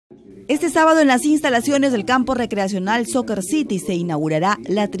Este sábado en las instalaciones del campo recreacional Soccer City se inaugurará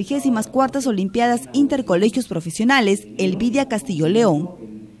la 34ª Olimpiadas Intercolegios Profesionales Elvidia Castillo León.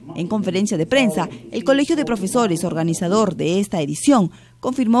 En conferencia de prensa, el Colegio de Profesores, organizador de esta edición,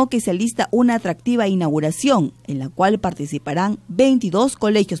 confirmó que se alista una atractiva inauguración en la cual participarán 22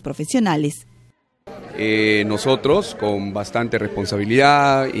 colegios profesionales. Nosotros, con bastante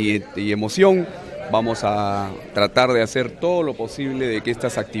responsabilidad y emoción, vamos a tratar de hacer todo lo posible de que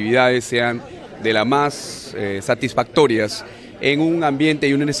estas actividades sean de las más satisfactorias en un ambiente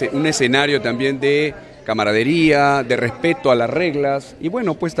y un escenario también de camaradería, de respeto a las reglas y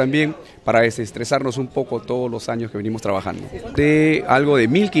bueno, pues también para desestresarnos un poco todos los años que venimos trabajando. De algo de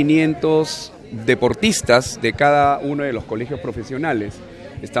 1.500 deportistas de cada uno de los colegios profesionales.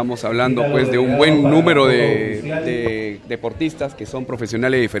 Estamos hablando pues de un buen número de deportistas que son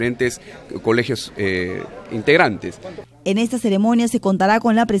profesionales de diferentes colegios integrantes. En esta ceremonia se contará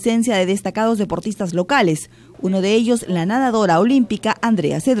con la presencia de destacados deportistas locales, uno de ellos la nadadora olímpica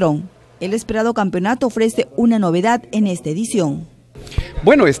Andrea Cedrón. El esperado campeonato ofrece una novedad en esta edición.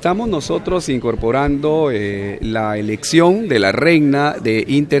 Bueno, estamos nosotros incorporando la elección de la reina de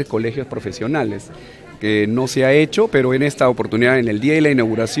intercolegios profesionales, que no se ha hecho, pero en esta oportunidad, en el día de la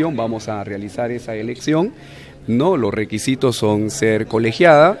inauguración, vamos a realizar esa elección, ¿no? Los requisitos son ser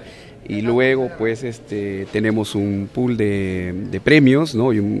colegiada y luego pues tenemos un pool de premios,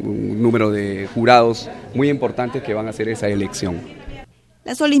 ¿no? Y un número de jurados muy importantes que van a hacer esa elección.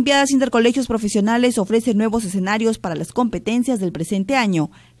 Las Olimpiadas Intercolegios Profesionales ofrecen nuevos escenarios para las competencias del presente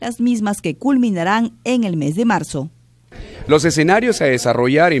año, las mismas que culminarán en el mes de marzo. Los escenarios a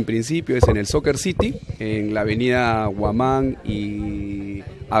desarrollar en principio es en el Soccer City, en la avenida Guamán y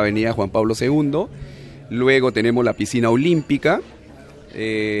avenida Juan Pablo II. Luego tenemos la piscina olímpica,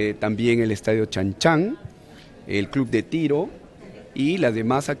 también el estadio Chanchán, el club de tiro y las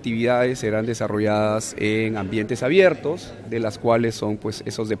demás actividades serán desarrolladas en ambientes abiertos, de las cuales son pues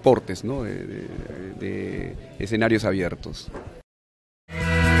esos deportes, ¿no? de escenarios abiertos.